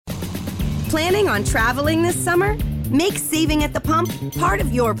Planning on traveling this summer? Make saving at the pump part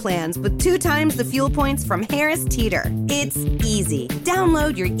of your plans with 2 times the fuel points from Harris Teeter. It's easy.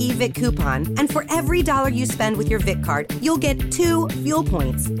 Download your eVic coupon, and for every $1 you spend with your Vic card, you'll get 2 fuel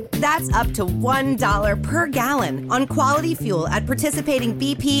points. That's up to $1 per gallon on quality fuel at participating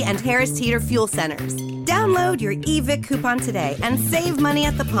BP and Harris Teeter fuel centers. Download your eVic coupon today and save money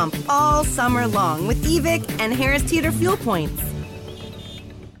at the pump all summer long with eVic and Harris Teeter fuel points.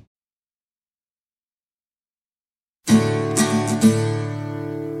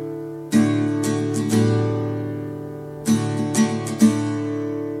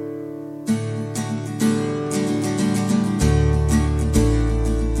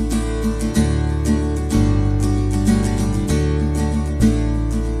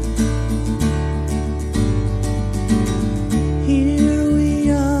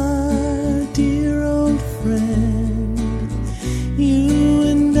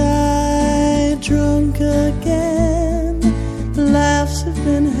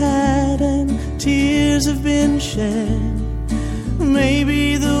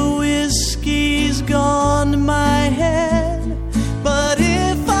 Maybe the whiskey's gone to my head, but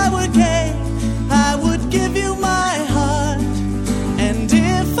if I were gay, I would give you my heart. And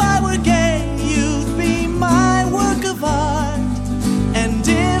if I were gay, you'd be my work of art. And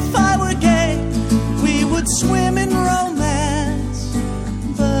if I were gay, we would swim in romance.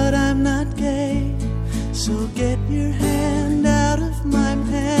 But I'm not gay, so get your hand out of my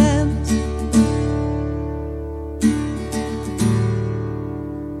pants.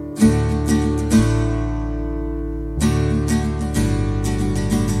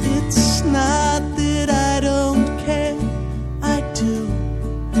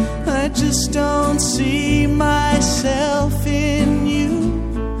 Just don't see myself in you.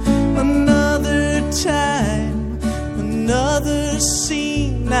 Another time, another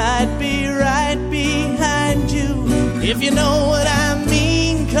scene, I'd be right behind you, if you know what I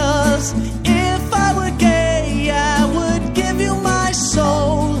mean. 'Cause if I were gay, I would give you my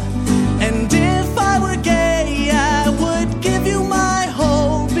soul. And if I were gay, I would give you my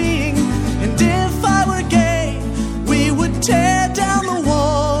whole being. And if I were gay, we would tear down the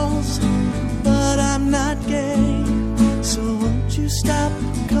walls. But I'm not gay, so won't you stop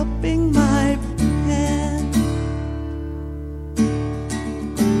cupping my hand?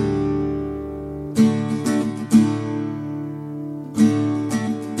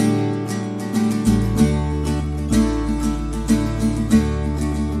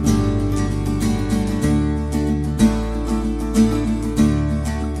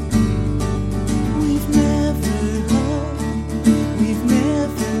 We've never hugged, we've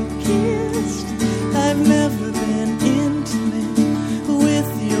never kissed. I've never been intimate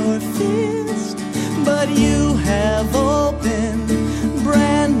with your fist, but you have opened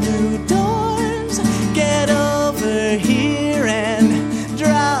brand new doors. Get over here and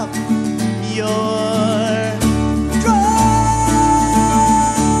drop your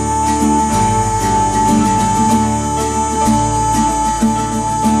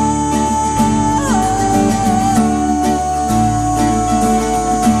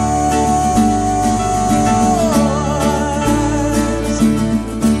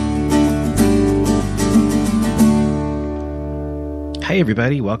Hey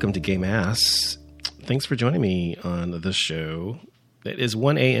everybody, welcome to Gay Mass. Thanks for joining me on the show. It is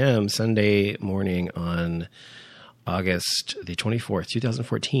 1 a.m. Sunday morning on August the 24th,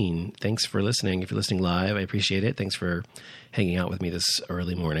 2014. Thanks for listening. If you're listening live, I appreciate it. Thanks for hanging out with me this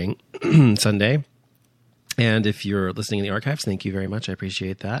early morning, Sunday. And if you're listening in the archives, thank you very much. I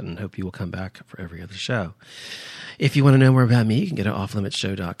appreciate that and hope you will come back for every other show. If you want to know more about me, you can go to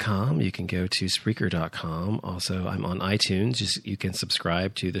offlimitshow.com. You can go to Spreaker.com. Also, I'm on iTunes. You can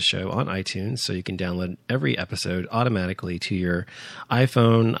subscribe to the show on iTunes, so you can download every episode automatically to your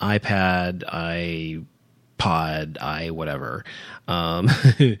iPhone, iPad, iPod, whatever.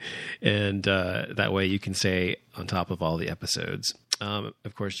 And that way you can stay on top of all the episodes.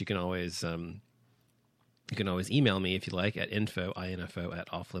 Of course, you can always email me if you like at info at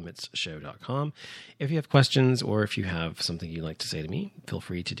offlimitshow.com. If you have questions or if you have something you'd like to say to me, feel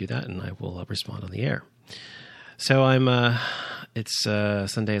free to do that and I will respond on the air. So it's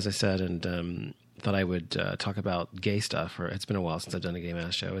Sunday, as I said, and thought I would talk about gay stuff. It's been a while since I've done a Gay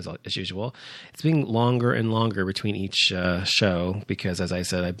Mass show, as usual. It's being longer and longer between each show because, as I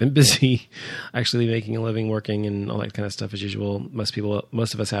said, I've been busy actually making a living, working, and all that kind of stuff as usual. Most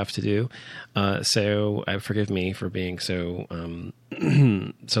of us have to do. So forgive me for being so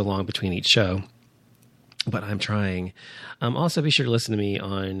so long between each show. but I'm trying. Also, be sure to listen to me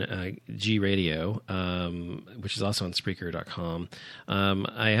on G Radio, which is also on Spreaker.com.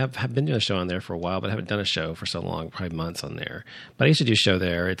 I have been doing a show on there for a while, but I haven't done a show for so long, probably months on there. But I used to do a show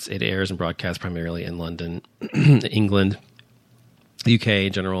there. It airs and broadcasts primarily in London, England, UK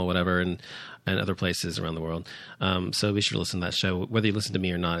in general, whatever, and other places around the world. So be sure to listen to that show. Whether you listen to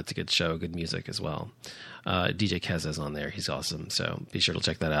me or not, it's a good show, good music as well. DJ Kez is on there. He's awesome. So be sure to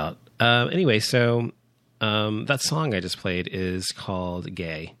check that out. Anyway, so that song I just played is called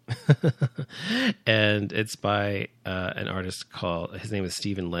Gay. And it's by an artist his name is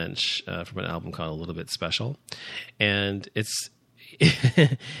Stephen Lynch, from an album called A Little Bit Special. And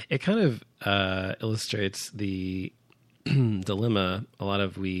it kind of illustrates the dilemma a lot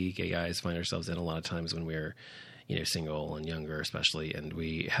of we gay guys find ourselves in a lot of times when we're, single and younger, especially, and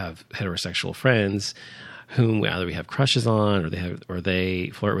we have heterosexual friends whom either we have crushes on or they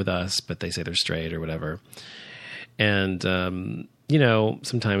flirt with us, but they say they're straight or whatever. And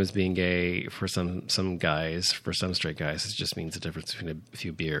sometimes being gay for some guys, for some straight guys, it just means the difference between a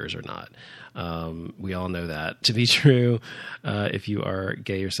few beers or not. We all know that to be true. If you are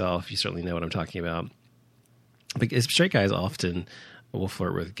gay yourself, you certainly know what I'm talking about. Because straight guys often will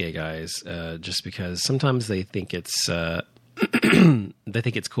flirt with gay guys just because sometimes they think it's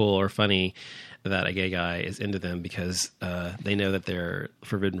cool or funny that a gay guy is into them because they know that they're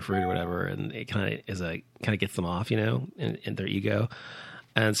forbidden fruit or whatever, and it kind of gets them off, in their ego.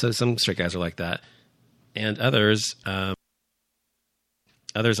 And so some straight guys are like that, and others are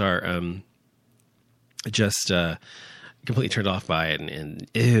just completely turned off by it and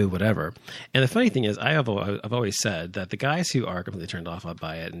ew, whatever. And the funny thing is, I've always said that the guys who are completely turned off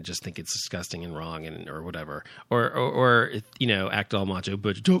by it and just think it's disgusting and wrong or whatever, or act all macho,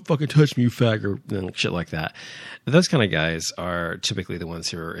 but don't fucking touch me, you fag, or shit like that. Those kind of guys are typically the ones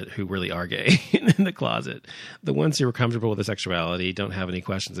who really are gay in the closet. The ones who are comfortable with their sexuality, don't have any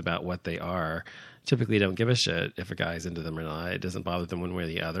questions about what they are, typically don't give a shit if a guy's into them or not. It doesn't bother them one way or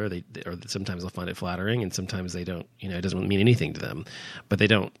the other. Or sometimes they'll find it flattering, and sometimes they don't. It doesn't mean anything to them, but they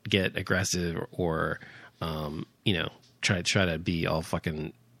don't get aggressive or try to be all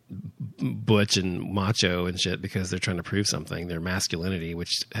fucking butch and macho and shit because they're trying to prove something. Their masculinity,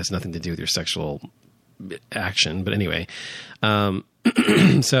 which has nothing to do with your sexual action. But anyway, so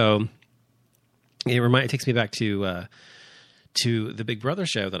it takes me back to the Big Brother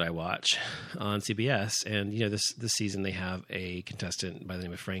show that I watch on CBS. And, this season they have a contestant by the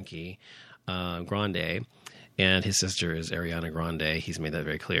name of Frankie Grande, and his sister is Ariana Grande. He's made that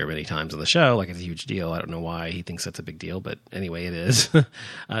very clear many times on the show. Like, it's a huge deal. I don't know why he thinks that's a big deal, but anyway, it is.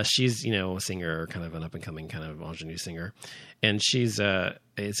 She's, a singer, kind of an up and coming kind of ingenue singer. And she's, so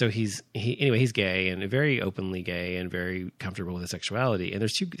he's gay and very openly gay and very comfortable with his sexuality. And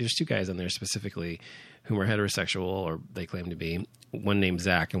there's two guys on there specifically whom are heterosexual, or they claim to be. One named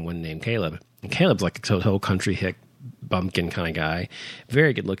Zach and one named Caleb. And Caleb's like a total country hick bumpkin kind of guy,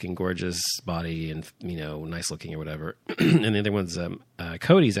 very good looking, gorgeous body, and nice looking or whatever. And the other one's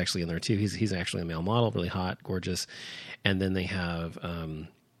Cody's actually in there too. He's actually a male model, really hot, gorgeous. And then they have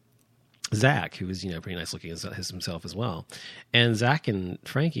Zach, who is pretty nice looking as himself as well. And Zach and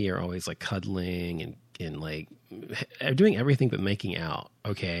Frankie are always like cuddling and like doing everything but making out.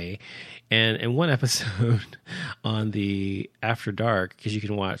 Okay. And in one episode on the After Dark, because you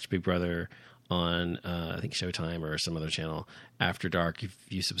can watch Big Brother on I think Showtime or some other channel after dark if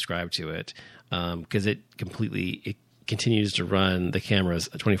you subscribe to it, because it continues to run the cameras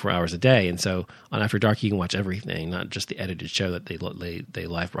 24 hours a day. And so on After Dark you can watch everything, not just the edited show that they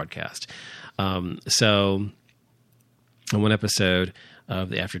live broadcast. So in one episode of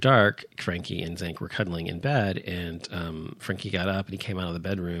the After Dark, Frankie and Zach were cuddling in bed, and Frankie got up and he came out of the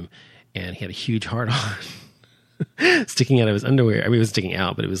bedroom and he had a huge hard-on sticking out of his underwear. I mean, it was sticking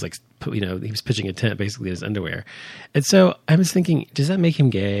out, but it was like, he was pitching a tent basically in his underwear. And so I was thinking, does that make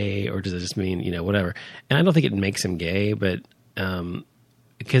him gay, or does it just mean, whatever? And I don't think it makes him gay, but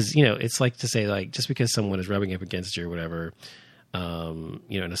because, it's like to say, like, just because someone is rubbing up against you or whatever, in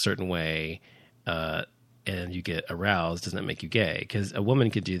a certain way, and you get aroused, doesn't that make you gay? Because a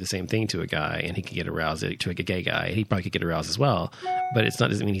woman could do the same thing to a guy, and he could get aroused to a gay guy, and he probably could get aroused as well. But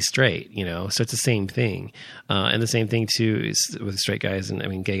doesn't mean he's straight, So it's the same thing, and the same thing too is with straight guys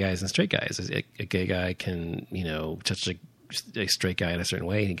and gay guys and straight guys. A gay guy can touch a a straight guy in a certain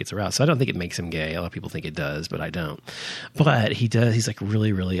way and he gets aroused. So I don't think it makes him gay. A lot of people think it does, but I don't. But he does. He's like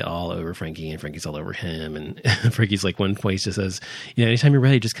really, really all over Frankie, and Frankie's all over him. And Frankie's like one point just says, anytime you're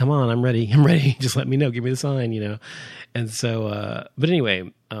ready, just come on. I'm ready. Just let me know. Give me the sign, And so, but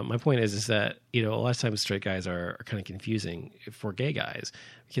anyway, my point is that, a lot of times straight guys are kind of confusing for gay guys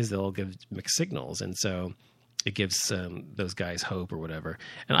because they'll give mixed signals. And so it gives those guys hope or whatever.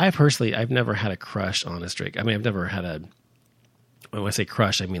 And I've never had a crush on a straight guy. I mean, I've never had when I say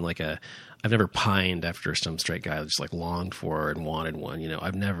crush, I mean I've never pined after some straight guy, just like longed for and wanted one.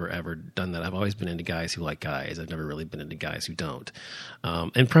 I've never ever done that. I've always been into guys who like guys. I've never really been into guys who don't.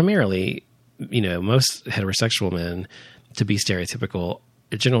 And primarily, most heterosexual men, to be stereotypical,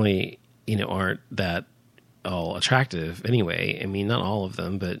 generally, aren't that all attractive anyway. I mean, not all of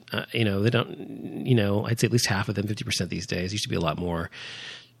them, but, they don't, I'd say at least half of them, 50% these days, used to be a lot more,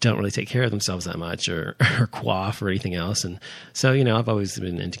 don't really take care of themselves that much or coif or anything else. And so, I've always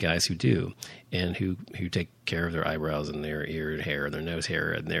been into guys who do and who take care of their eyebrows and their ear hair and their nose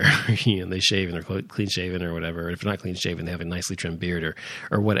hair and their, they shave and they're clean shaven or whatever. If they're not clean shaven, they have a nicely trimmed beard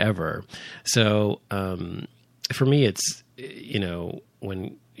or whatever. So, for me, it's,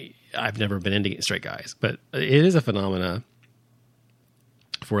 when I've never been into straight guys, but it is a phenomena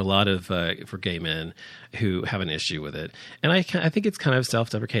for a lot of for gay men who have an issue with it. And I think it's kind of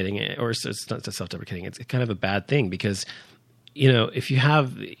self-deprecating, or it's not self-deprecating. It's kind of a bad thing because, if you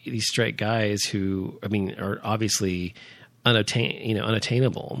have these straight guys who, are obviously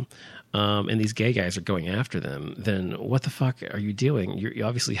unattainable, and these gay guys are going after them, then what the fuck are you doing? You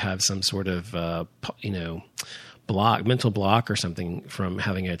obviously have some sort of, mental block or something from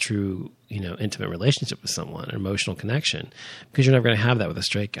having a true, intimate relationship with someone, an emotional connection, because you're never going to have that with a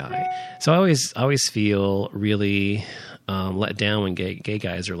straight guy. So I always feel really let down when gay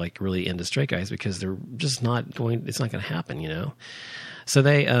guys are like really into straight guys because they're just it's not going to happen, So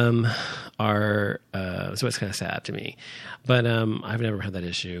they are, so it's kind of sad to me. But I've never had that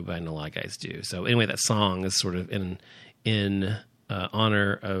issue, but I know a lot of guys do. So anyway, that song is sort of in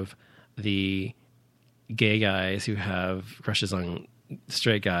honor of the gay guys who have crushes on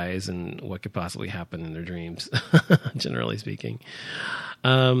straight guys and what could possibly happen in their dreams, generally speaking.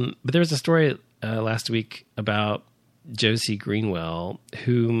 But there was a story last week about Josie Greenwell,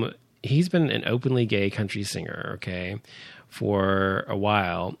 whom he's been an openly gay country singer, okay, for a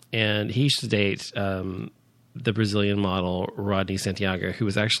while. And he used to date the Brazilian model Rodney Santiago, who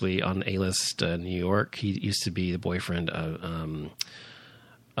was actually on A-List New York. He used to be the boyfriend of,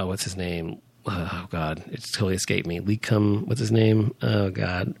 what's his name? Oh God, it's totally escaped me. What's his name? Oh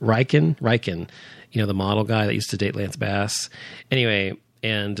God, Riken, the model guy that used to date Lance Bass. Anyway,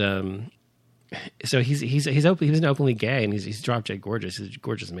 and so he's open. He was openly gay, and he's drop dead gorgeous. He's a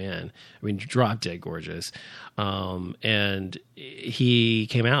gorgeous man. Drop dead gorgeous. And he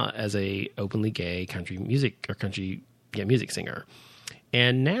came out as a openly gay country music singer.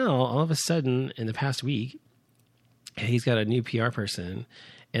 And now all of a sudden, in the past week, he's got a new PR person.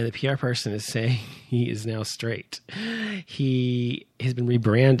 And the PR person is saying he is now straight. He has been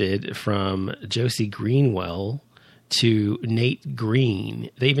rebranded from Josie Greenwell to Nate Green.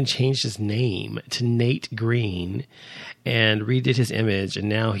 They even changed his name to Nate Green and redid his image. And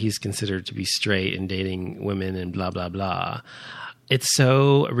now he's considered to be straight and dating women and blah, blah, blah. It's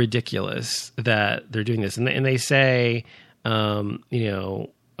so ridiculous that they're doing this. And they say, before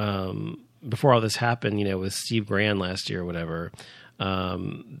all this happened, with Steve Brand last year or whatever,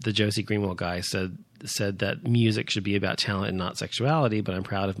 the Josie Greenwell guy said that music should be about talent and not sexuality, but I'm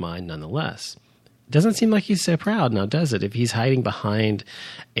proud of mine nonetheless. Doesn't seem like he's so proud now, does it? If he's hiding behind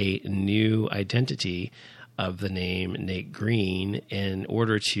a new identity of the name Nate Green in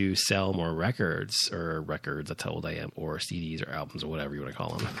order to sell more records, that's how old I am, or CDs or albums or whatever you want to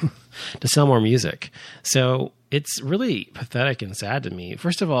call them, to sell more music. So it's really pathetic and sad to me.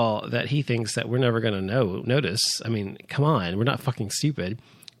 First of all, that he thinks that we're never going to notice. I mean, come on, we're not fucking stupid.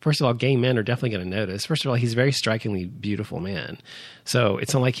 First of all, gay men are definitely going to notice. First of all, he's a very strikingly beautiful man. So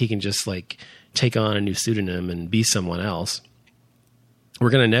it's not like he can just take on a new pseudonym and be someone else. We're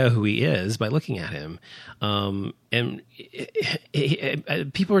going to know who he is by looking at him. And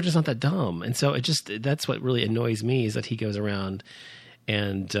people are just not that dumb. And so that's what really annoys me, is that he goes around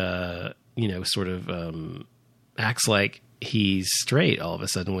and, acts like he's straight all of a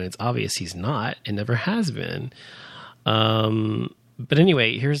sudden when it's obvious he's not and never has been. But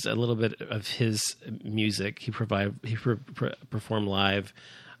anyway, here's a little bit of his music. He performed live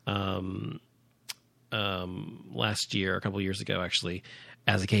last year, a couple of years ago, actually,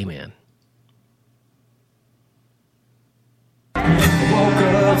 as a gay man. Woke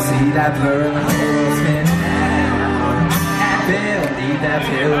up, see that blur in the world spinning round. Feel need that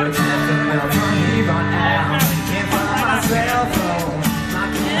pill, it's nothing else on me right now. Can't find my cell phone. Not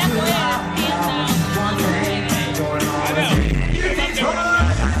going to one thing going on with me.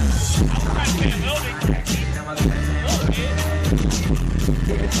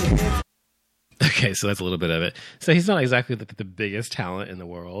 Okay, so that's a little bit of it. So he's not exactly the biggest talent in the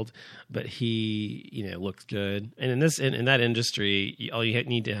world, but he, looks good. And in that industry, all you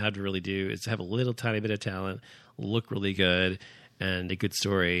need to have to really do is have a little tiny bit of talent, look really good, and a good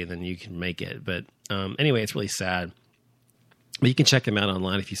story, and then you can make it. But anyway, it's really sad. But you can check him out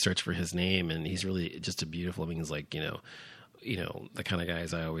online if you search for his name, and he's really just a beautiful. I mean, he's like, the kind of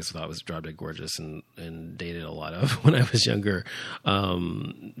guys I always thought was drop dead gorgeous and dated a lot of when I was younger.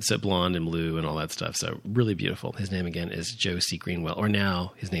 So blonde and blue and all that stuff. So really beautiful. His name again is Joe C. Greenwell, or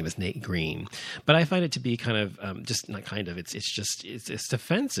now his name is Nate Green. But I find it to be kind of it's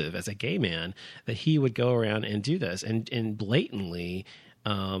offensive as a gay man that he would go around and do this and blatantly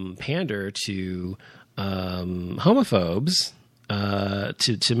pander to homophobes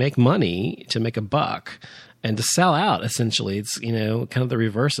to make money, to make a buck. And to sell out, essentially, it's kind of the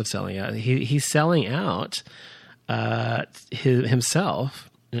reverse of selling out. He's selling out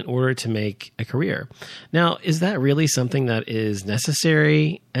himself in order to make a career. Now, is that really something that is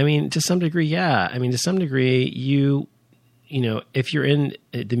necessary? I mean, to some degree, yeah. I mean, to some degree, if you're in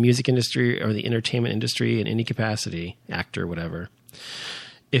the music industry or the entertainment industry in any capacity, actor, whatever,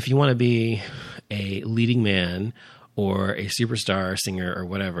 if you want to be a leading man or a superstar singer or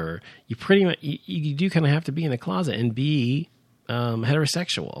whatever, you pretty much you do kind of have to be in the closet and be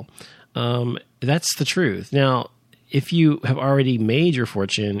heterosexual. That's the truth. Now, if you have already made your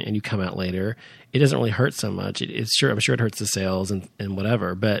fortune and you come out later, it doesn't really hurt so much. I'm sure it hurts the sales and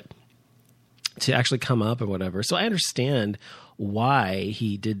whatever, but to actually come up or whatever. So I understand why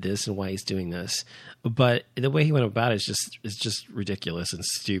he did this and why he's doing this, but the way he went about it is just ridiculous and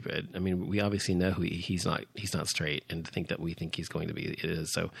stupid. I mean, we obviously know he's not straight, and to think that we think he's going to be, it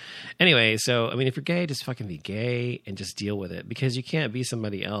is. So anyway, I mean, if you're gay, just fucking be gay and just deal with it, because you can't be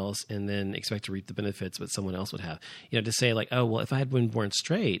somebody else and then expect to reap the benefits what someone else would have. To say like, oh, well, if I had been born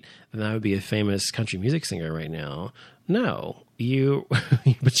straight, then I would be a famous country music singer right now. No, but you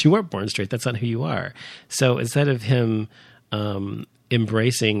weren't born straight. That's not who you are. So instead of him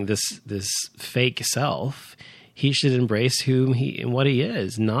embracing this fake self, he should embrace whom he and what he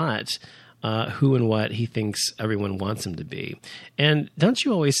is, not who and what he thinks everyone wants him to be. And don't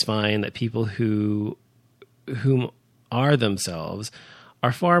you always find that people whom are themselves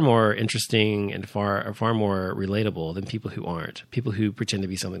are far more interesting and far more relatable than people who aren't? People who pretend to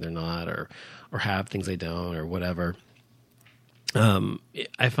be something they're not, or have things they don't, or whatever.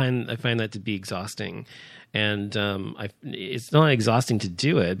 I find that to be exhausting, and it's not exhausting to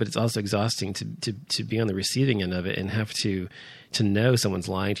do it, but it's also exhausting to be on the receiving end of it and have to know someone's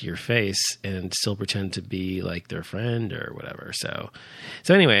lying to your face and still pretend to be like their friend or whatever. So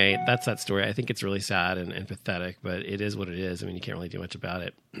anyway, that's that story. I think it's really sad and pathetic, but it is what it is. I mean, you can't really do much about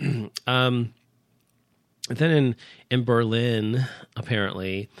it. Then in Berlin,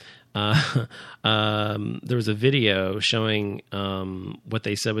 apparently, there was a video showing what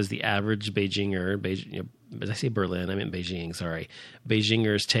they said was the average Beijinger. Did I say Berlin? I meant Beijing. Sorry,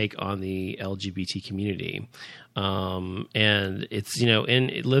 Beijingers' take on the LGBT community, and it's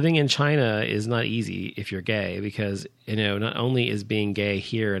living in China is not easy if you're gay, because not only is being gay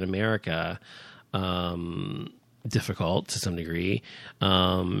here in America difficult to some degree,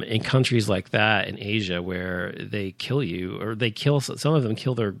 in countries like that in Asia where they kill you, or some of them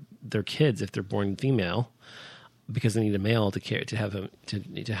kill their kids if they're born female, because they need a male to have an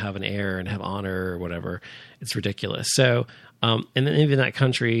heir and have honor or whatever. It's ridiculous. So, and then even that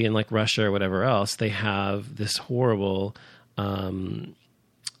country in like Russia or whatever else, they have this horrible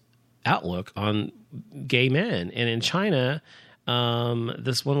outlook on gay men. And in China,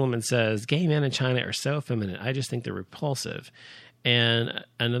 this one woman says, gay men in China are so effeminate. I just think they're repulsive. And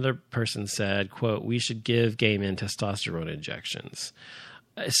another person said, quote, we should give gay men testosterone injections.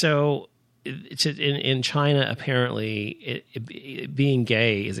 So in China, apparently, being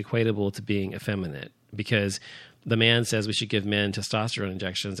gay is equatable to being effeminate, because the man says we should give men testosterone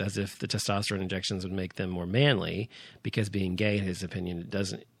injections as if the testosterone injections would make them more manly, because being gay, in his opinion,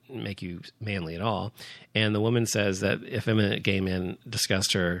 doesn't make you manly at all. And the woman says that effeminate gay men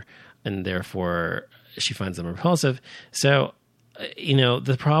disgust her, and therefore she finds them repulsive. So,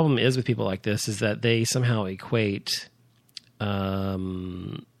 the problem is with people like this is that they somehow equate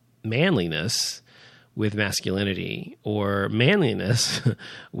manliness with masculinity, or manliness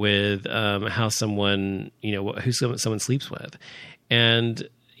with how someone, who someone sleeps with. And,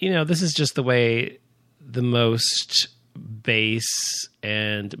 this is just the way the most base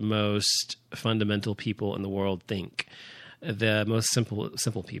and most fundamental people in the world think. The most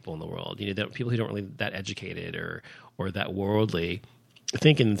simple people in the world, people who don't really that educated or that worldly,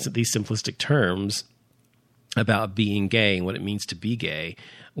 think in these simplistic terms about being gay and what it means to be gay,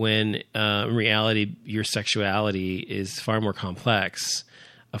 when in reality your sexuality is far more complex,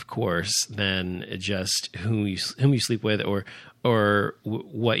 of course, than just whom you sleep with or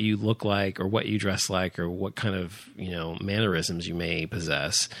what you look like or what you dress like or what kind of mannerisms you may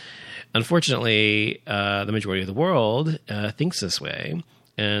possess. Unfortunately, the majority of the world thinks this way.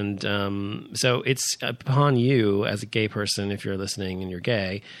 And so it's upon you as a gay person, if you're listening and you're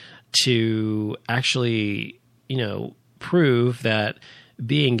gay, to actually, prove that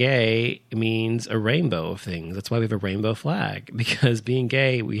being gay means a rainbow of things. That's why we have a rainbow flag, because being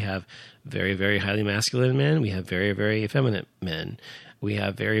gay, we have very, very highly masculine men. We have very, very effeminate men. We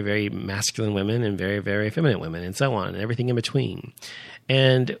have very, very masculine women and very, very effeminate women, and so on, and everything in between.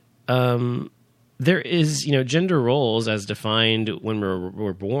 And there is, gender roles as defined when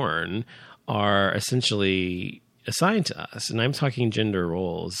we're born are essentially assigned to us. And I'm talking gender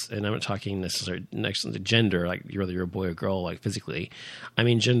roles, and I'm not talking necessarily gender, like whether you're a boy or girl, like physically. I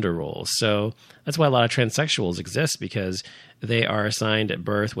mean gender roles. So that's why a lot of transsexuals exist, because they are assigned at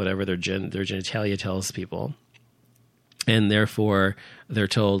birth whatever their genitalia tells people. And therefore, they're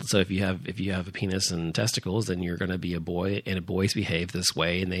told, so if you have a penis and testicles, then you're going to be a boy, and boys behave this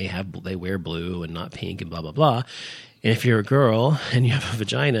way, and they wear blue and not pink, and blah blah blah. And if you're a girl and you have a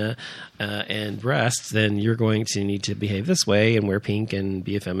vagina and breasts, then you're going to need to behave this way and wear pink and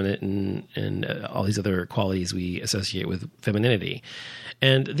be effeminate and all these other qualities we associate with femininity.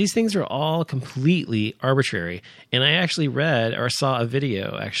 And these things are all completely arbitrary. And I actually read or saw a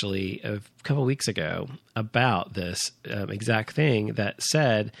video a couple weeks ago about this exact thing that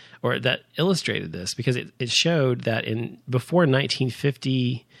said, or that illustrated this, because it showed that before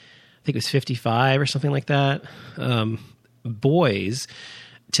 1950, I think it was 55 or something like that, boys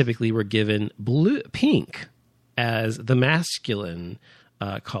typically were given pink as the masculine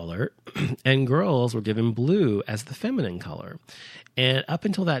color, and girls were given blue as the feminine color. And up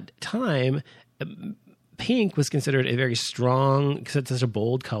until that time, pink was considered a very strong, because it's such a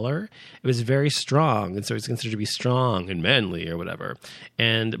bold color, it was very strong, and so it's considered to be strong and manly or whatever.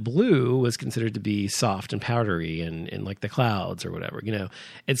 And blue was considered to be soft and powdery and like the clouds or whatever,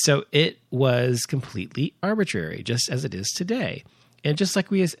 And so it was completely arbitrary, just as it is today. And just like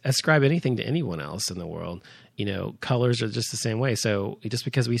we ascribe anything to anyone else in the world, colors are just the same way. So just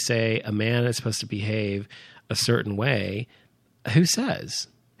because we say a man is supposed to behave a certain way, who says?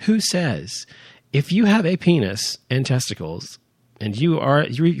 If you have a penis and testicles and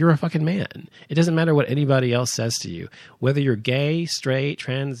you're a fucking man, it doesn't matter what anybody else says to you. Whether you're gay, straight,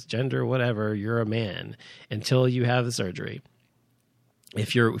 transgender, whatever, you're a man until you have the surgery.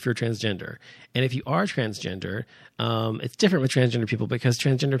 If you're transgender, and if you are transgender, it's different with transgender people, because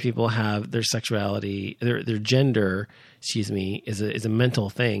transgender people have their sexuality, their gender, is a mental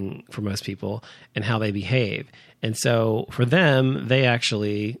thing for most people, and how they behave. And so for them, they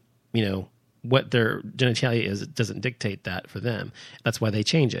actually, what their genitalia is, it doesn't dictate that for them. That's why they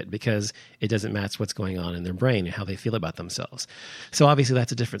change it, because it doesn't match what's going on in their brain and how they feel about themselves. So obviously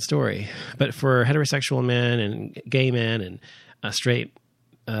that's a different story. But for heterosexual men and gay men and straight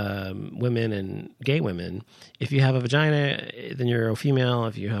women and gay women, if you have a vagina, then you're a female.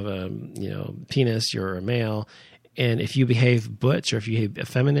 If you have a penis, you're a male. And if you behave butch or if you behave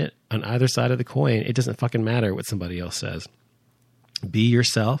effeminate on either side of the coin, it doesn't fucking matter what somebody else says. Be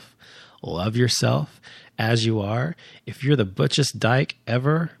yourself. Love yourself as you are. If you're the butchest dyke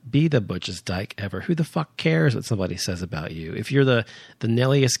ever, be the butchest dyke ever. Who the fuck cares what somebody says about you? If you're the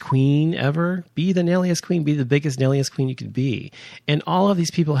nailiest queen ever, be the nailiest queen. Be the biggest nailiest queen you could be. And all of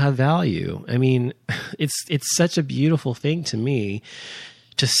these people have value. I mean, it's such a beautiful thing to me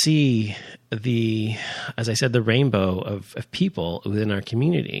to see as I said, the rainbow of people within our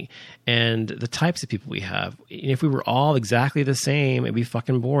community and the types of people we have. If we were all exactly the same, it'd be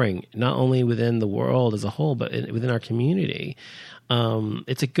fucking boring, not only within the world as a whole, but within our community.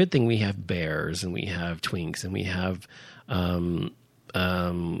 It's a good thing we have bears and we have twinks and we have, I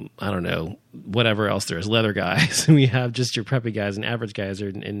don't know, whatever else there is, leather guys, and we have just your preppy guys and average guys, or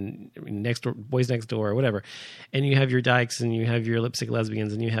in next door, boys next door, or whatever. And you have your dykes and you have your lipstick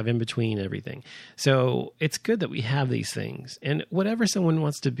lesbians and you have in between everything. So it's good that we have these things, and whatever someone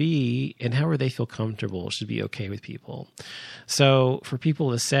wants to be and however they feel comfortable should be okay with people. So for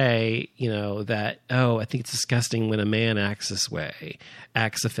people to say, that, oh, I think it's disgusting when a man acts this way,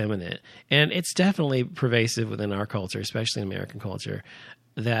 acts effeminate, and it's definitely pervasive within our culture, especially in American culture.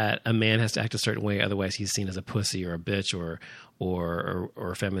 that a man has to act a certain way, otherwise he's seen as a pussy or a bitch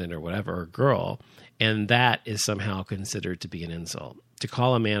or feminine or whatever, or a girl, and that is somehow considered to be an insult. To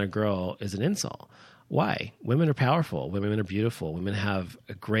call a man a girl is an insult. Why? Women are powerful. Women are beautiful. Women have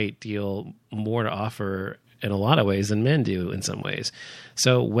a great deal more to offer in a lot of ways than men do in some ways.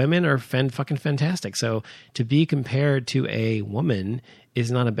 So women are fucking fantastic. So to be compared to a woman is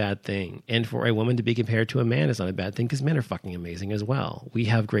not a bad thing. And for a woman to be compared to a man is not a bad thing, because men are fucking amazing as well. We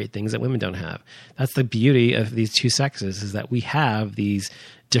have great things that women don't have. That's the beauty of these two sexes, is that we have these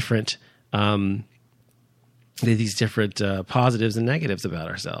different positives and negatives about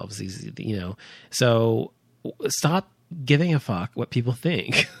ourselves. These, you know, so stop giving a fuck what people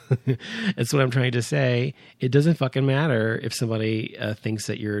think. That's what I'm trying to say. It doesn't fucking matter if somebody thinks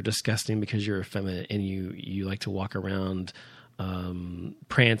that you're disgusting because you're effeminate and you like to walk around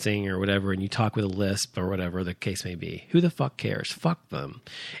prancing or whatever, and you talk with a lisp or whatever the case may be. Who the fuck cares? Fuck them.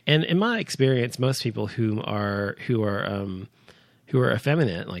 And in my experience, most people who are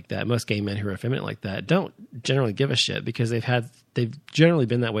effeminate like that, most gay men who are effeminate like that, don't generally give a shit, because they've generally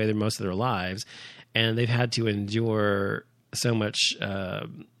been that way most of their lives, and they've had to endure so much,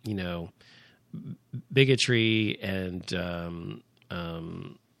 bigotry and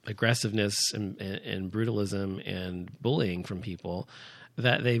aggressiveness and brutalism and bullying from people,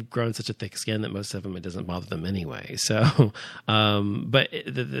 that they've grown such a thick skin that most of them, it doesn't bother them anyway. So, but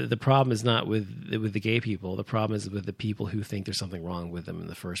the problem is not with the gay people. The problem is with the people who think there's something wrong with them in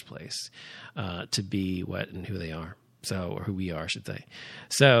the first place, to be what and who they are. So, or who we are, I should say.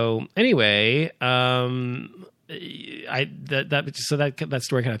 So anyway, that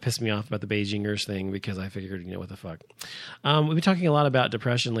story kind of pissed me off about the Beijingers thing, because I figured, what the fuck. We've been talking a lot about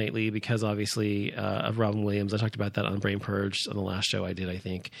depression lately because obviously of Robin Williams. I talked about that on Brain Purge on the last show I did, I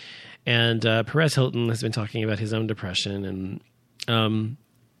think. And Perez Hilton has been talking about his own depression, and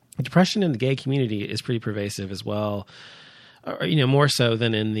depression in the gay community is pretty pervasive as well. More so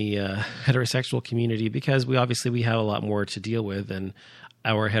than in the heterosexual community, because we have a lot more to deal with than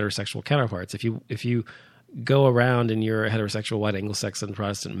our heterosexual counterparts. If you go around and you're a heterosexual white Anglo-Saxon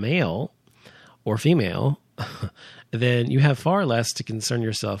Protestant male or female, then you have far less to concern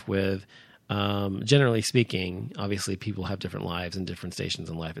yourself with. Generally speaking, obviously people have different lives and different stations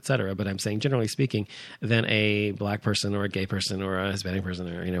in life, et cetera. But I'm saying generally speaking, than a black person or a gay person or a Hispanic person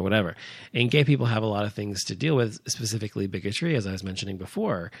or, whatever. And gay people have a lot of things to deal with, specifically bigotry, as I was mentioning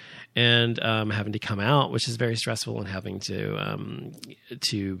before, and having to come out, which is very stressful, and having to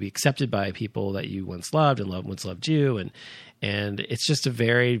be accepted by people that you once loved and once loved you. And it's just a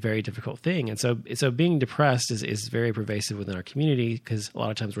very, very difficult thing. And so being depressed is very pervasive within our community, because a lot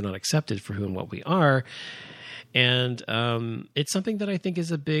of times we're not accepted for who and what we are. And it's something that I think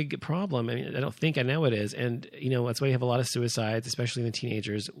is a big problem. I mean, I know it is. And, that's why you have a lot of suicides, especially in the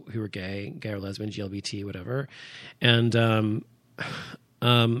teenagers who are gay or lesbian, LGBT, whatever. And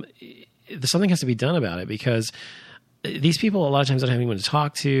something has to be done about it, because these people a lot of times don't have anyone to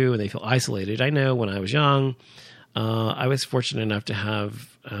talk to, and they feel isolated. I know when I was young, I was fortunate enough to have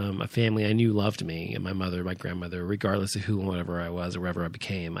a family I knew loved me, and my mother, my grandmother, regardless of who and whatever I was or wherever I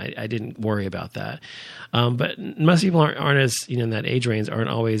became. I didn't worry about that. But most people aren't as, in that age range, aren't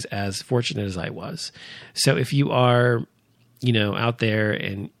always as fortunate as I was. So if you are, out there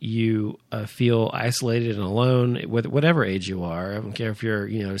and you feel isolated and alone, with whatever age you are, I don't care if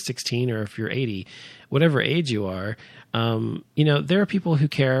you're, 16 or if you're 80, whatever age you are, there are people who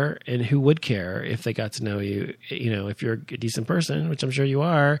care and who would care if they got to know you. If you're a decent person, which I'm sure you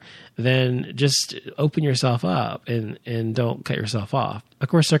are, then just open yourself up and don't cut yourself off. Of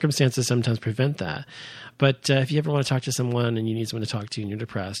course, circumstances sometimes prevent that. But if you ever want to talk to someone and you need someone to talk to and you're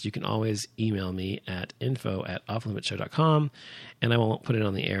depressed, you can always email me at info@offlimitshow.com, and I won't put it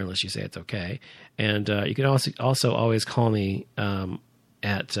on the air unless you say it's okay. And you can also always call me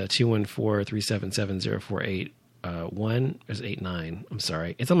at 214-377-0481. There's 89. I'm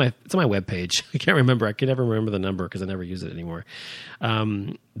sorry. It's on my webpage. I can't remember. I can never remember the number because I never use it anymore.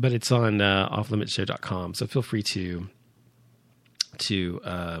 But it's on offlimitshow.com. So feel free to do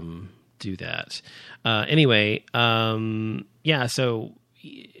that. Anyway, so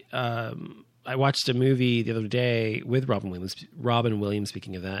I watched a movie the other day with Robin Williams,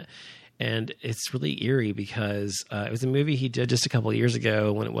 speaking of that. And it's really eerie because it was a movie he did just a couple of years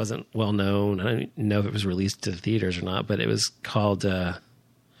ago when it wasn't well known. I don't know if it was released to the theaters or not, but it was called, I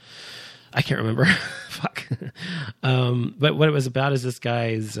can't remember. Fuck. But what it was about is this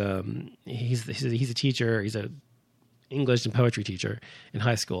guy's, he's a teacher. He's a English and poetry teacher in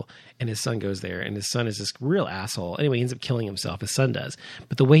high school, and his son goes there, and his son is this real asshole. Anyway, he ends up killing himself. His son does.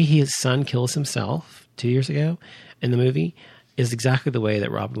 But the way his son kills himself 2 years ago in the movie, is exactly the way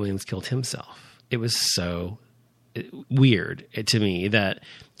that Robin Williams killed himself. It was so weird to me that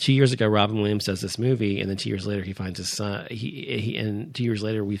 2 years ago Robin Williams does this movie, and then 2 years later he finds his son. And 2 years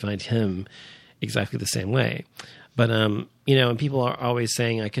later we find him exactly the same way. But you know, and people are always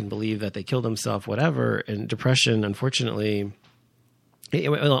saying, "I can believe that they killed himself," whatever. And depression, unfortunately.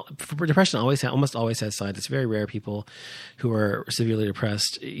 Depression almost always has signs. It's very rare people who are severely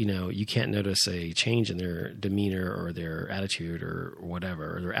depressed. You know, you can't notice a change in their demeanor or their attitude or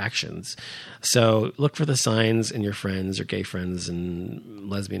whatever, or their actions. So look for the signs in your friends or gay friends and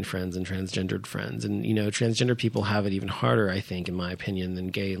lesbian friends and transgendered friends. And, you know, transgender people have it even harder, I think, in my opinion, than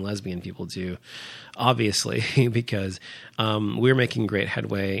gay and lesbian people do, obviously, because we're making great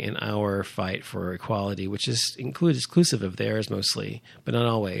headway in our fight for equality, which is exclusive of theirs mostly, but not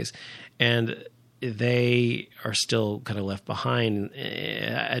always. And they are still kind of left behind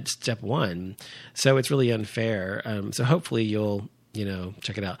at step one. So it's really unfair. So hopefully you'll, you know,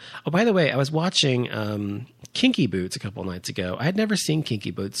 check it out. Oh, by the way, I was watching Kinky Boots a couple nights ago. I had never seen Kinky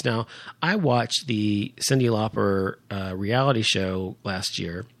Boots. Now, I watched the Cyndi Lauper reality show last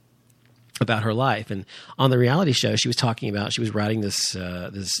year about her life. And on the reality show, she was talking about, she was writing this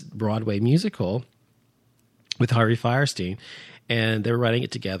Broadway musical with Harvey Fierstein, and they were writing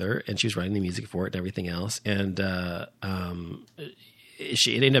it together, and she was writing the music for it and everything else. And it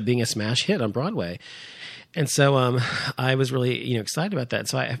ended up being a smash hit on Broadway. And so I was really, you know, excited about that.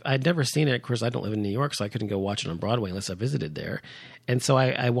 So I'd never seen it. Of course, I don't live in New York, so I couldn't go watch it on Broadway unless I visited there. And so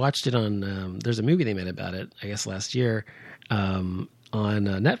I watched it on, there's a movie they made about it, I guess last year, on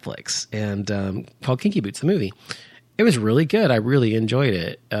Netflix, and called Kinky Boots, the movie. It was really good. I really enjoyed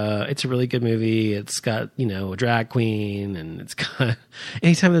it. It's a really good movie. It's got, you know, a drag queen, and it's got,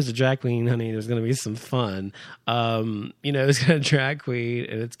 anytime there's a drag queen, honey, there's going to be some fun. You know, it's got a drag queen,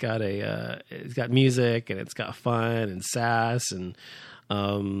 and it's got music, and it's got fun and sass, and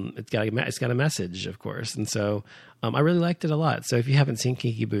it's got a message, of course. And so I really liked it a lot. So if you haven't seen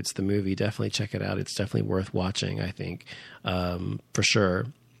Kinky Boots, the movie, definitely check it out. It's definitely worth watching, I think, for sure.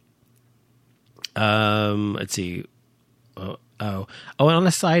 Let's see. And on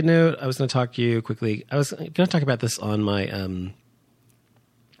a side note, I was going to talk to you quickly. I was going to talk about this on my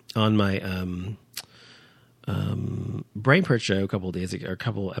Brain Perch show a couple days ago, or a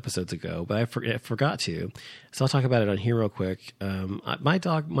couple episodes ago, but I forgot to. So I'll talk about it on here real quick. My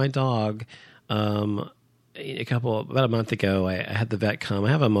dog. About a month ago, I had the vet come. I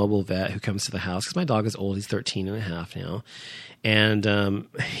have a mobile vet who comes to the house because my dog is old. He's 13 and a half now. And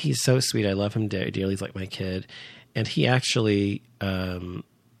he's so sweet. I love him dearly. He's like my kid. And he actually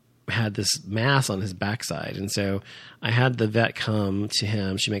had this mass on his backside. And so I had the vet come to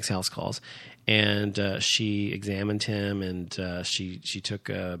him. She makes house calls. And she examined him, and she took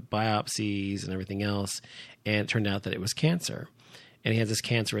biopsies and everything else. And it turned out that it was cancer. And he has this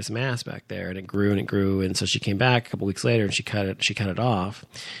cancerous mass back there, and it grew and it grew. And so she came back a couple weeks later, and she cut it off.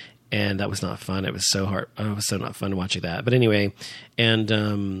 And that was not fun. It was so hard. Oh, it was so not fun watching that. But anyway,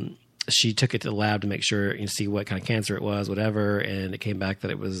 and she took it to the lab to make sure, you know, see what kind of cancer it was, whatever. And it came back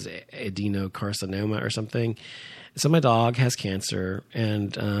that it was adenocarcinoma or something. So my dog has cancer,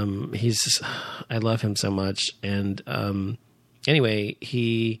 and I love him so much. And anyway,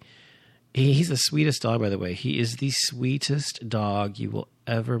 he's the sweetest dog, by the way. He is the sweetest dog you will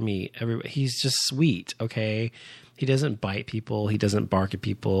ever meet. He's just sweet, okay? He doesn't bite people. He doesn't bark at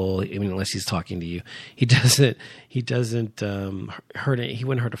people. I mean, unless he's talking to you. He doesn't hurt it. He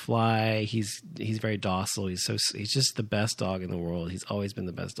wouldn't hurt a fly. He's very docile. He's just the best dog in the world. He's always been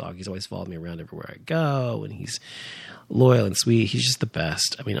the best dog. He's always followed me around everywhere I go, and he's loyal and sweet. He's just the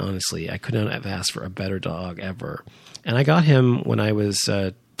best. I mean, honestly, I couldn't have asked for a better dog ever. And I got him when I was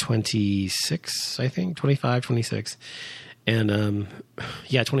 26, I think, 25, 26. And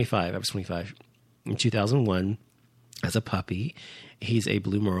 25. I was 25 in 2001 as a puppy. He's a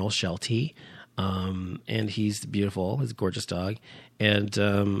blue Merle Sheltie. And he's beautiful. He's a gorgeous dog. And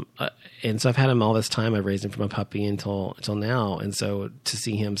so I've had him all this time. I've raised him from a puppy until now. And so to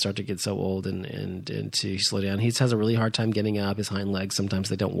see him start to get so old and to slow down, he has a really hard time getting up. His hind legs, sometimes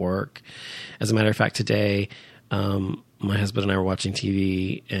they don't work. As a matter of fact, today, my husband and I were watching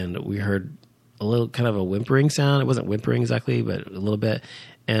TV, and we heard a little kind of a whimpering sound. It wasn't whimpering exactly, but a little bit.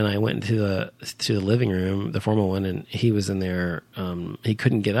 And I went into the living room, the formal one, and he was in there. He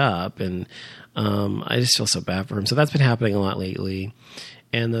couldn't get up, and I just feel so bad for him. So that's been happening a lot lately.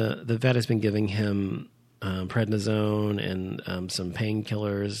 And the vet has been giving him prednisone and some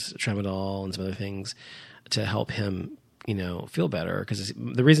painkillers, tramadol, and some other things to help him feel better, because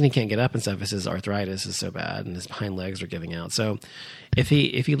the reason he can't get up and stuff is his arthritis is so bad and his hind legs are giving out. So if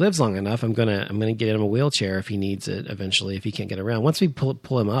he lives long enough, I'm gonna get him a wheelchair if he needs it eventually, if he can't get around. Once we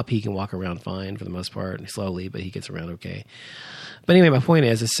pull him up, he can walk around fine for the most part, and slowly, but he gets around okay. But anyway, my point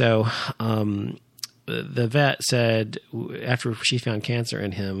is so the vet said after she found cancer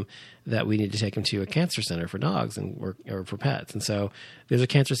in him that we need to take him to a cancer center for dogs or for pets. And so there's a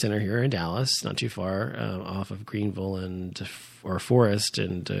cancer center here in Dallas, not too far, off of Greenville or Forest.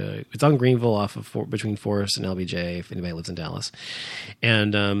 And it's on Greenville off of between Forest and LBJ, if anybody lives in Dallas.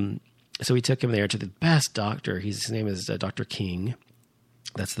 And so we took him there to the best doctor. His name is Dr. King.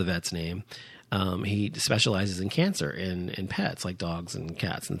 That's the vet's name. He specializes in cancer in pets like dogs and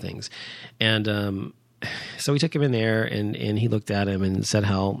cats and things. And so we took him in there and he looked at him and said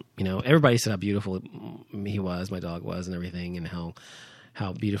how, everybody said how beautiful he was, my dog was, and everything, and how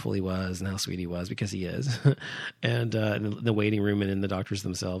beautiful he was and how sweet he was, because he is. And the waiting room and the doctors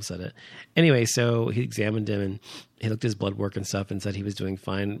themselves said it. Anyway, so he examined him and he looked at his blood work and stuff and said he was doing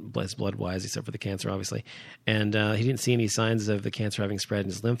fine blood-wise, except for the cancer, obviously. And he didn't see any signs of the cancer having spread in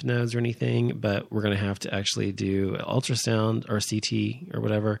his lymph nodes or anything, but we're going to have to actually do ultrasound or CT or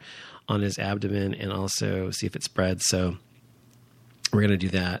whatever on his abdomen and also see if it spreads. So we're going to do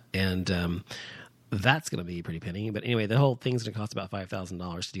that. And that's going to be pretty penny. But anyway, the whole thing's going to cost about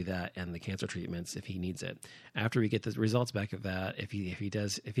 $5,000 to do that and the cancer treatments if he needs it. After we get the results back of that, if he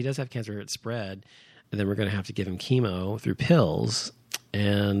does have cancer, it's spread, then we're going to have to give him chemo through pills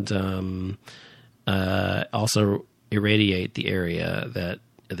and also irradiate the area that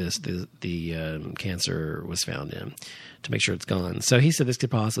the cancer was found in to make sure it's gone. So he said this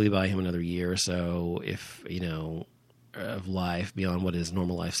could possibly buy him another year or so if, of life beyond what his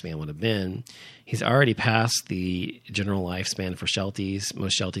normal lifespan would have been. He's already past the general lifespan for Shelties.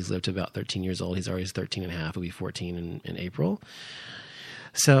 Most Shelties live to about 13 years old. He's already 13 and a half. He'll be 14 in April.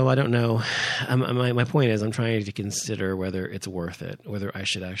 So I don't know. My point is I'm trying to consider whether it's worth it, whether I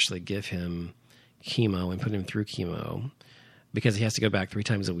should actually give him chemo and put him through chemo, because he has to go back 3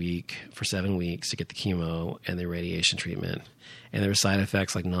 times a week for 7 weeks to get the chemo and the radiation treatment. And there are side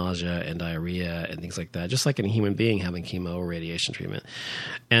effects like nausea and diarrhea and things like that, just like in a human being having chemo or radiation treatment.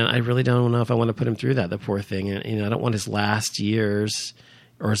 And I really don't know if I want to put him through that, the poor thing. And I don't want his last years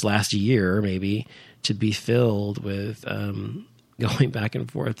or his last year maybe to be filled with going back and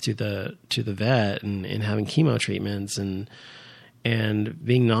forth to the vet and having chemo treatments and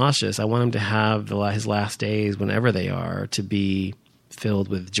being nauseous. I want him to have his last days, whenever they are, to be filled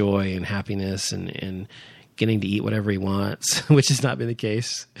with joy and happiness and getting to eat whatever he wants, which has not been the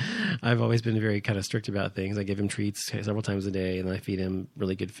case. I've always been very kind of strict about things. I give him treats several times a day and I feed him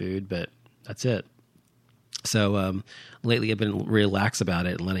really good food, but that's it. So lately I've been really lax about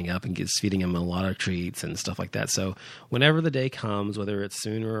it and letting up and just feeding him a lot of treats and stuff like that. So whenever the day comes, whether it's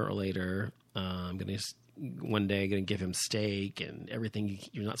sooner or later, I'm going to one day going to give him steak and everything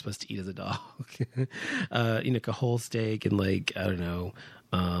you're not supposed to eat as a dog. Like a whole steak and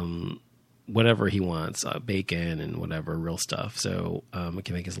whatever he wants, bacon and whatever, real stuff. So it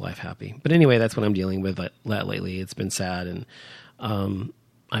can make his life happy. But anyway, that's what I'm dealing with lately. It's been sad, and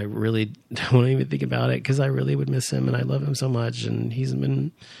I really don't want to even think about it because I really would miss him and I love him so much, and he's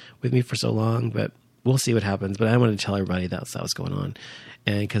been with me for so long. But we'll see what happens. But I wanted to tell everybody that's what's going on,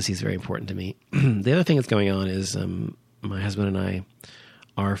 and because he's very important to me. The other thing that's going on is my husband and I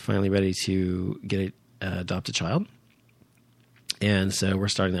are finally ready to adopt a child. And so we're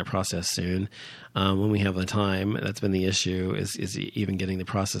starting that process soon. When we have the time, that's been the issue, is even getting the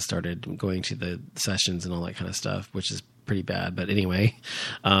process started, going to the sessions and all that kind of stuff, which is pretty bad. But anyway,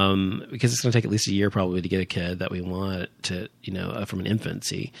 because it's going to take at least a year probably to get a kid that we want to, from an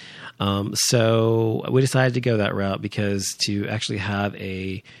infancy. So we decided to go that route because to actually have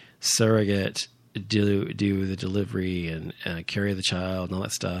a surrogate do the delivery and carry the child and all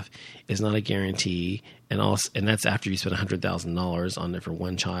that stuff is not a guarantee, and that's after you spend $100,000 on it for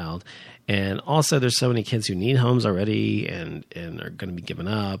one child. And also there's so many kids who need homes already and are going to be given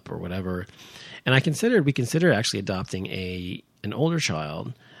up or whatever. And we considered actually adopting an older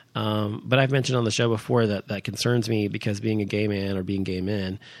child. But I've mentioned on the show before that concerns me because being a gay man or being gay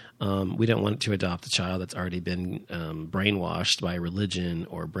men, we don't want to adopt a child that's already been brainwashed by religion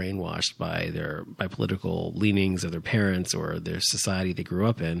or brainwashed by political leanings of their parents or their society they grew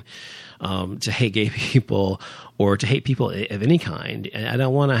up in, to hate gay people or to hate people of any kind. And I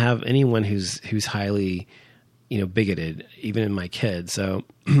don't want to have anyone who's highly bigoted, even in my kids. So,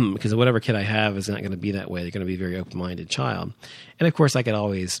 because whatever kid I have is not going to be that way. They're going to be a very open-minded child. And of course I could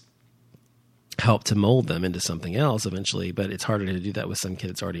always help to mold them into something else eventually, but it's harder to do that with some kid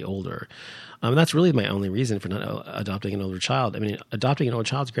that's already older. That's really my only reason for not adopting an older child. I mean, adopting an older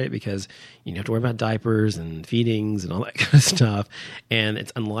child is great because you don't have to worry about diapers and feedings and all that kind of stuff. And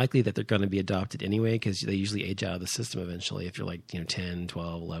it's unlikely that they're going to be adopted anyway, because they usually age out of the system eventually if you're like, 10,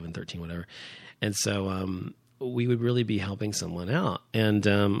 12, 11, 13, whatever. And so we would really be helping someone out. And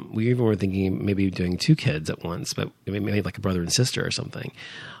we even were thinking maybe doing 2 kids at once, but maybe like a brother and sister or something.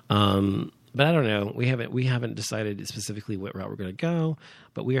 But I don't know. We haven't decided specifically what route we're going to go,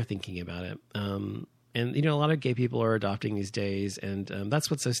 but we are thinking about it. And, a lot of gay people are adopting these days. And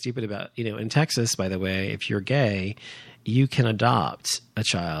that's what's so stupid about, in Texas, by the way, if you're gay, you can adopt a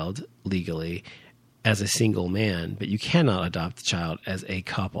child legally as a single man, but you cannot adopt a child as a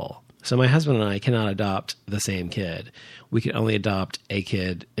couple. So my husband and I cannot adopt the same kid. We can only adopt a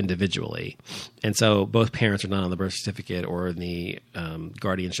kid individually. And so both parents are not on the birth certificate or in the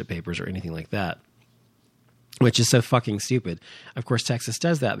guardianship papers or anything like that, which is so fucking stupid. Of course, Texas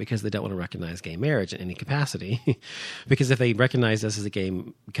does that because they don't want to recognize gay marriage in any capacity. Because if they recognize us as a gay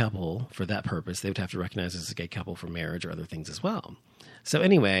couple for that purpose, they would have to recognize us as a gay couple for marriage or other things as well. So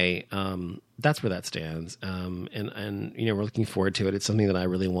anyway, that's where that stands. And we're looking forward to it. It's something that I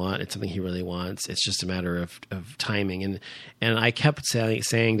really want. It's something he really wants. It's just a matter of timing. And I kept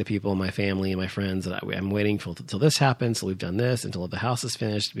saying to people in my family and my friends that I'm waiting till this happens. So we've done this until the house is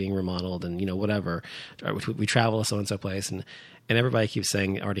finished being remodeled and, whatever. We travel to so-and-so place and everybody keeps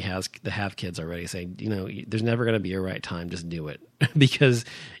saying already have kids already, saying, there's never going to be a right time. Just do it because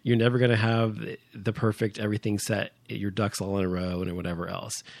you're never going to have the perfect everything set, your ducks all in a row and whatever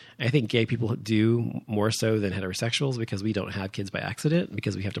else. I think gay people do more so than heterosexuals because we don't have kids by accident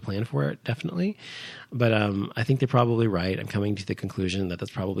because we have to plan for it, definitely. But I think they're probably right. I'm coming to the conclusion that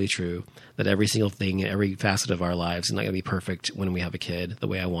that's probably true, that every single thing, every facet of our lives is not going to be perfect when we have a kid the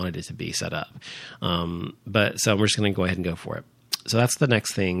way I wanted it to be set up. But so we're just going to go ahead and go for it. So that's the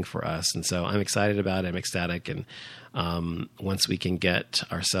next thing for us. And so I'm excited about it. I'm ecstatic. And once we can get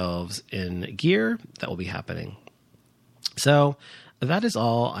ourselves in gear, that will be happening. So that is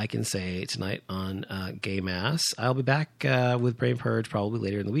all I can say tonight on Gay Mass. I'll be back with Brain Purge probably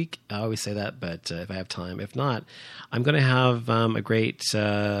later in the week. I always say that, but if I have time. If not, I'm going to have a great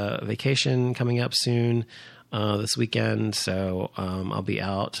vacation coming up soon this weekend. So I'll be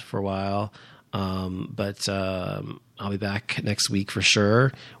out for a while. But I'll be back next week for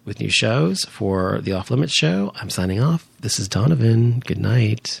sure with new shows for the Off Limits show. I'm signing off. This is Donovan. Good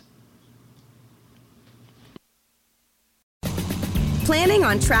night. Planning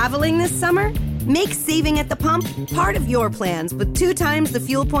on traveling this summer? Make saving at the pump part of your plans with 2 times the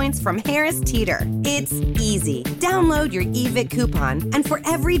fuel points from Harris Teeter. It's easy. Download your eVic coupon, and for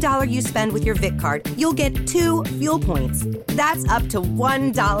every $1 you spend with your Vic card, you'll get 2 fuel points. That's up to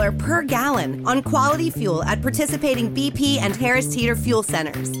 $1 per gallon on quality fuel at participating BP and Harris Teeter fuel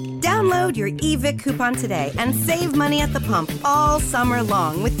centers. Download your eVic coupon today and save money at the pump all summer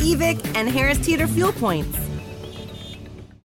long with eVic and Harris Teeter fuel points.